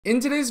In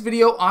today's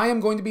video, I am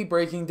going to be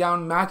breaking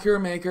down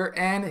Makur Maker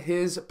and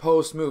his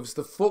post moves,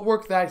 the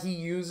footwork that he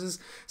uses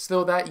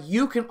so that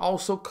you can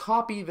also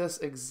copy this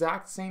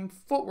exact same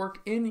footwork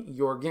in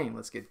your game.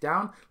 Let's get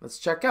down, let's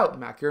check out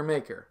Makur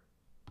Maker.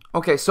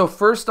 Okay, so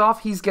first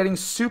off, he's getting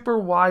super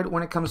wide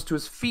when it comes to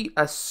his feet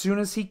as soon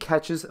as he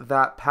catches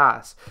that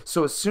pass.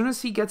 So as soon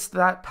as he gets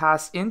that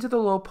pass into the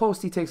low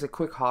post, he takes a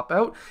quick hop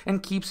out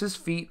and keeps his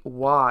feet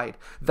wide.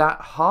 That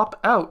hop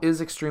out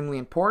is extremely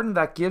important.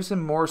 That gives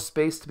him more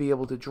space to be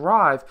able to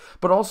drive,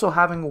 but also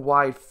having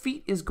wide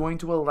feet is going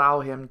to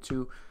allow him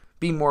to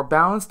be more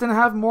balanced and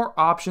have more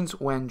options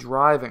when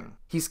driving.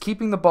 He's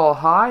keeping the ball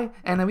high,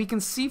 and we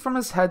can see from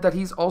his head that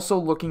he's also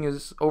looking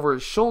over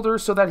his shoulder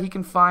so that he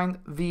can find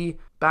the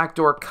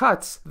backdoor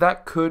cuts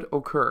that could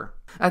occur.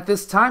 At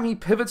this time, he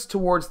pivots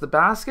towards the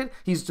basket.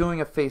 He's doing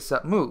a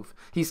face-up move.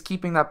 He's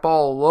keeping that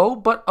ball low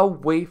but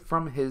away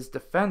from his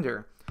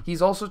defender.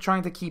 He's also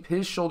trying to keep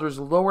his shoulders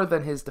lower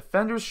than his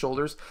defender's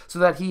shoulders so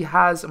that he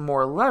has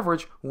more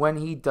leverage when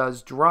he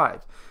does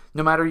drive.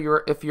 No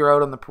matter if you're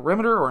out on the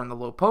perimeter or in the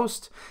low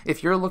post,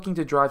 if you're looking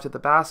to drive to the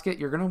basket,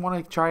 you're going to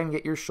want to try and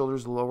get your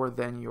shoulders lower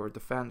than your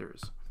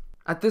defenders.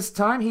 At this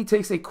time, he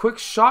takes a quick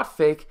shot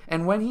fake,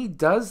 and when he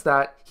does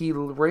that, he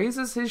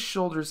raises his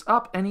shoulders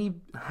up and he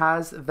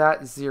has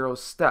that zero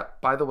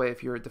step. By the way,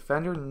 if you're a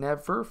defender,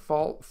 never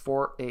fall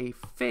for a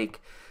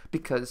fake,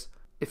 because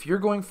if you're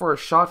going for a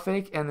shot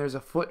fake and there's a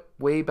foot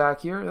way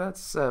back here,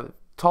 that's a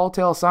tall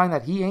tale sign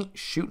that he ain't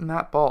shooting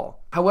that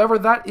ball. However,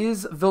 that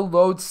is the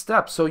load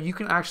step, so you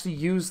can actually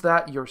use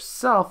that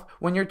yourself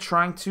when you're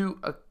trying to,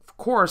 of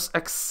course,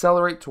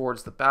 accelerate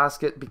towards the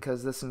basket,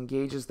 because this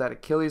engages that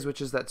Achilles,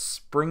 which is that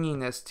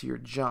springiness to your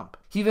jump.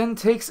 He then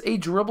takes a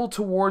dribble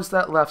towards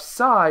that left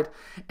side,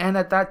 and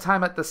at that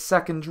time, at the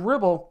second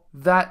dribble,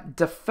 that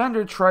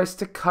defender tries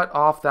to cut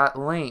off that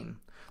lane.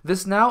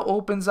 This now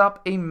opens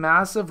up a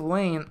massive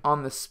lane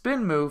on the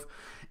spin move,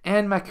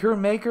 and Makur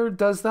Maker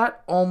does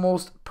that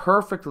almost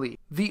perfectly.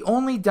 The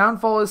only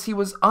downfall is he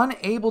was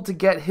unable to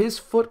get his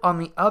foot on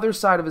the other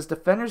side of his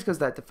defenders because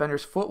that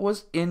defender's foot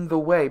was in the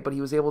way, but he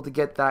was able to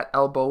get that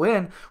elbow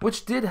in,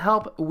 which did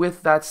help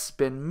with that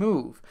spin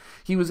move.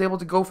 He was able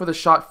to go for the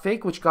shot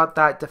fake, which got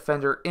that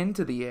defender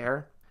into the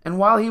air. And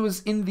while he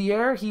was in the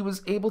air, he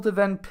was able to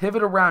then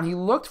pivot around. He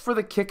looked for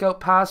the kick out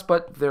pass,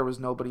 but there was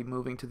nobody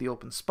moving to the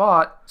open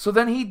spot. So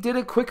then he did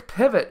a quick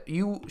pivot.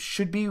 You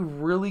should be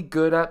really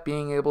good at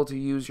being able to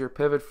use your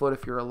pivot foot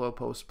if you're a low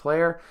post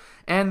player.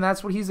 And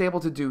that's what he's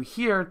able to do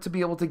here to be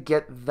able to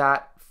get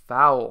that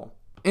foul.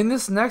 In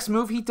this next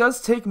move, he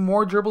does take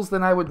more dribbles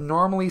than I would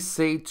normally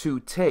say to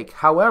take.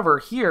 However,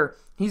 here,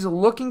 he's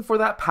looking for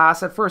that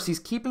pass at first. He's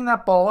keeping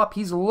that ball up.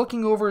 He's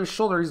looking over his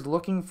shoulder. He's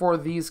looking for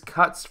these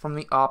cuts from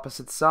the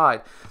opposite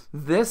side.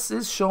 This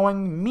is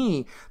showing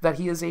me that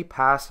he is a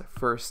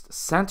pass-first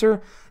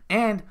center,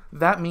 and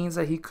that means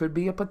that he could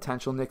be a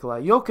potential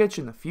Nikola Jokic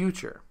in the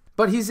future.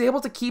 But he's able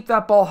to keep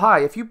that ball high.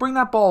 If you bring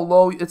that ball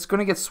low, it's going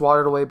to get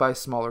swatted away by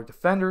smaller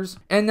defenders.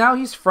 And now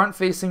he's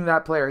front-facing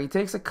that player. He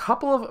takes a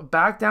couple of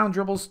back-down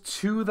dribbles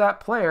to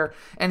that player,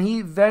 and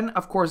he then,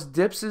 of course,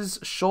 dips his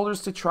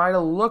shoulders to try to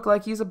look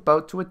like he's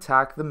about to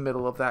attack the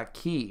middle of that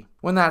key.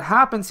 When that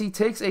happens, he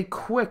takes a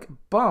quick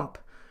bump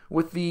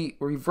with the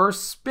reverse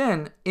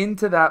spin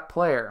into that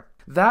player.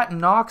 That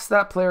knocks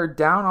that player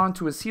down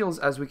onto his heels,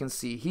 as we can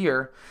see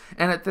here.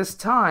 And at this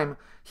time,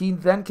 he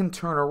then can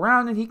turn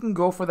around and he can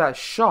go for that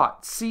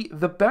shot. See,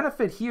 the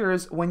benefit here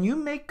is when you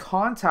make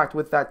contact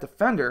with that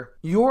defender,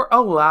 you're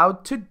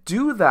allowed to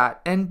do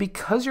that. And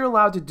because you're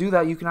allowed to do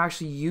that, you can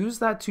actually use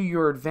that to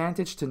your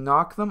advantage to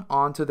knock them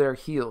onto their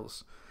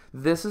heels.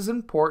 This is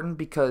important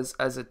because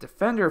as a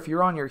defender, if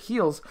you're on your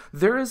heels,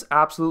 there is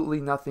absolutely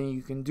nothing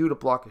you can do to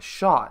block a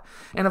shot.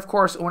 And of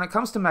course, when it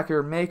comes to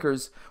Makur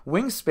Maker's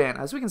wingspan,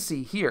 as we can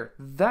see here,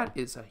 that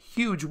is a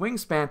huge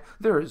wingspan.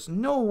 There is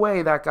no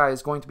way that guy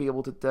is going to be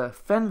able to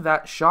defend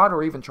that shot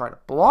or even try to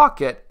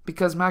block it,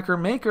 because Makur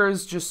Maker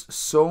is just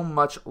so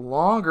much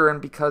longer, and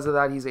because of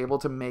that, he's able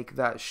to make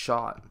that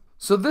shot.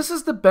 So this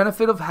is the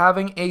benefit of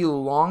having a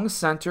long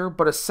center,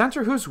 but a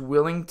center who's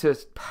willing to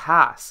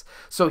pass.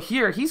 So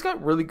here, he's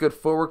got really good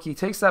footwork. He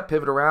takes that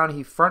pivot around,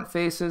 he front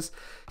faces,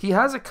 he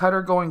has a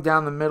cutter going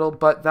down the middle,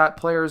 but that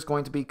player is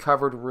going to be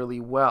covered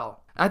really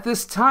well. At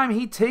this time,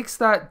 he takes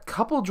that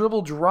couple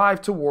dribble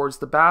drive towards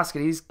the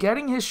basket. He's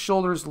getting his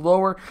shoulders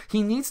lower.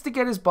 He needs to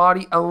get his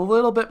body a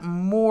little bit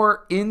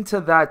more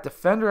into that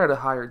defender at a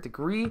higher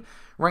degree.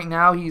 Right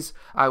now, he's,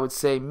 I would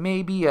say,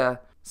 maybe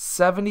a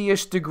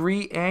 70-ish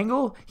degree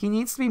angle. He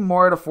needs to be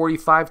more at a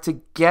 45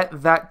 to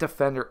get that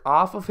defender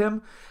off of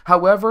him.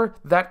 However,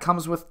 that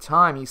comes with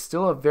time. He's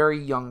still a very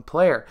young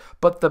player.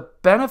 But the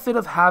benefit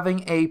of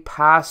having a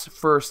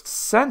pass-first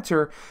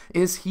center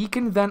is he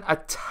can then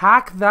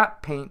attack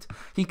that paint.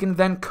 He can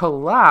then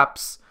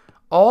collapse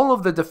all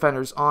of the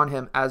defenders on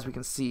him, as we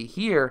can see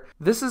here.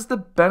 This is the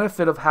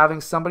benefit of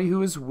having somebody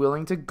who is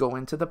willing to go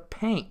into the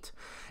paint.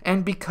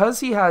 And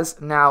because he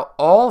has now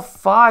all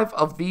 5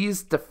 of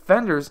these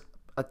defenders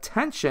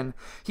attention,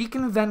 he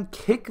can then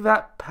kick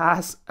that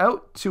pass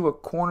out to a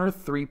corner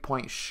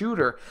three-point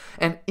shooter.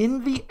 And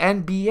in the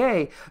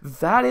NBA,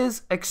 that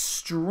is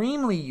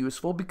extremely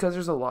useful because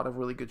there's a lot of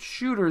really good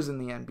shooters in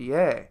the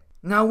NBA.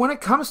 Now, when it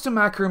comes to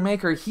Makur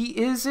Maker, he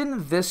is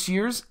in this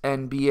year's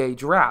NBA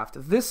draft.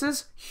 This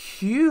is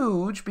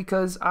huge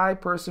because I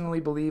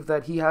personally believe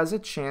that he has a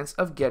chance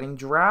of getting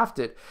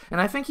drafted. And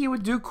I think he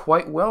would do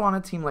quite well on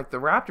a team like the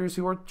Raptors,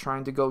 who are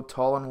trying to go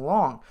tall and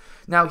long.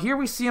 Now, here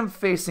we see him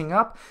facing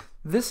up.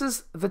 This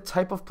is the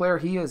type of player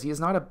he is. He is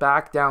not a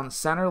back-down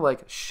center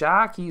like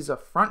Shaq. He's a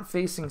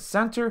front-facing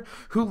center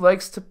who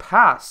likes to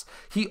pass.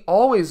 He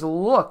always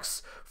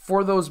looks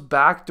for those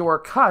backdoor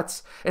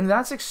cuts, and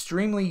that's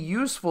extremely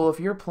useful if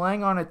you're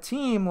playing on a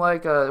team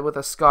like with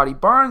a Scottie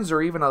Barnes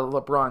or even a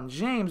LeBron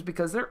James,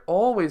 because they're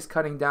always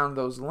cutting down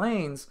those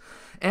lanes,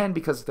 and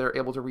because they're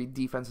able to read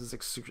defenses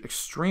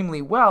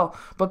extremely well.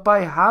 But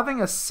by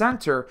having a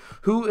center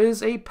who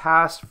is a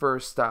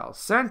pass-first style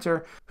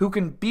center, who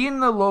can be in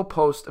the low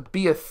post,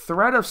 be a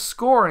threat of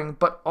scoring,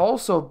 but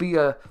also be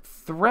a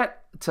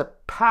threat to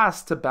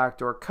pass to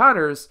backdoor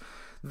cutters,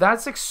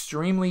 that's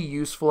extremely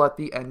useful at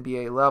the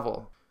NBA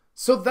level.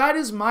 So that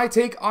is my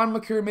take on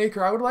Makur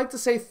Maker. I would like to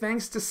say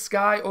thanks to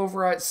Sky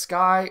over at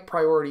Sky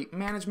Priority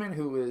Management,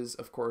 who is,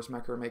 of course,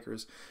 Makur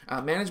Maker's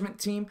management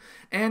team,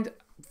 and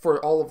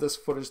for all of this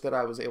footage that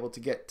I was able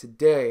to get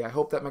today. I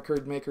hope that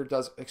Makur Maker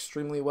does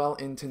extremely well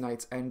in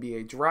tonight's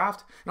NBA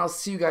draft, and I'll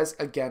see you guys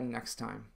again next time.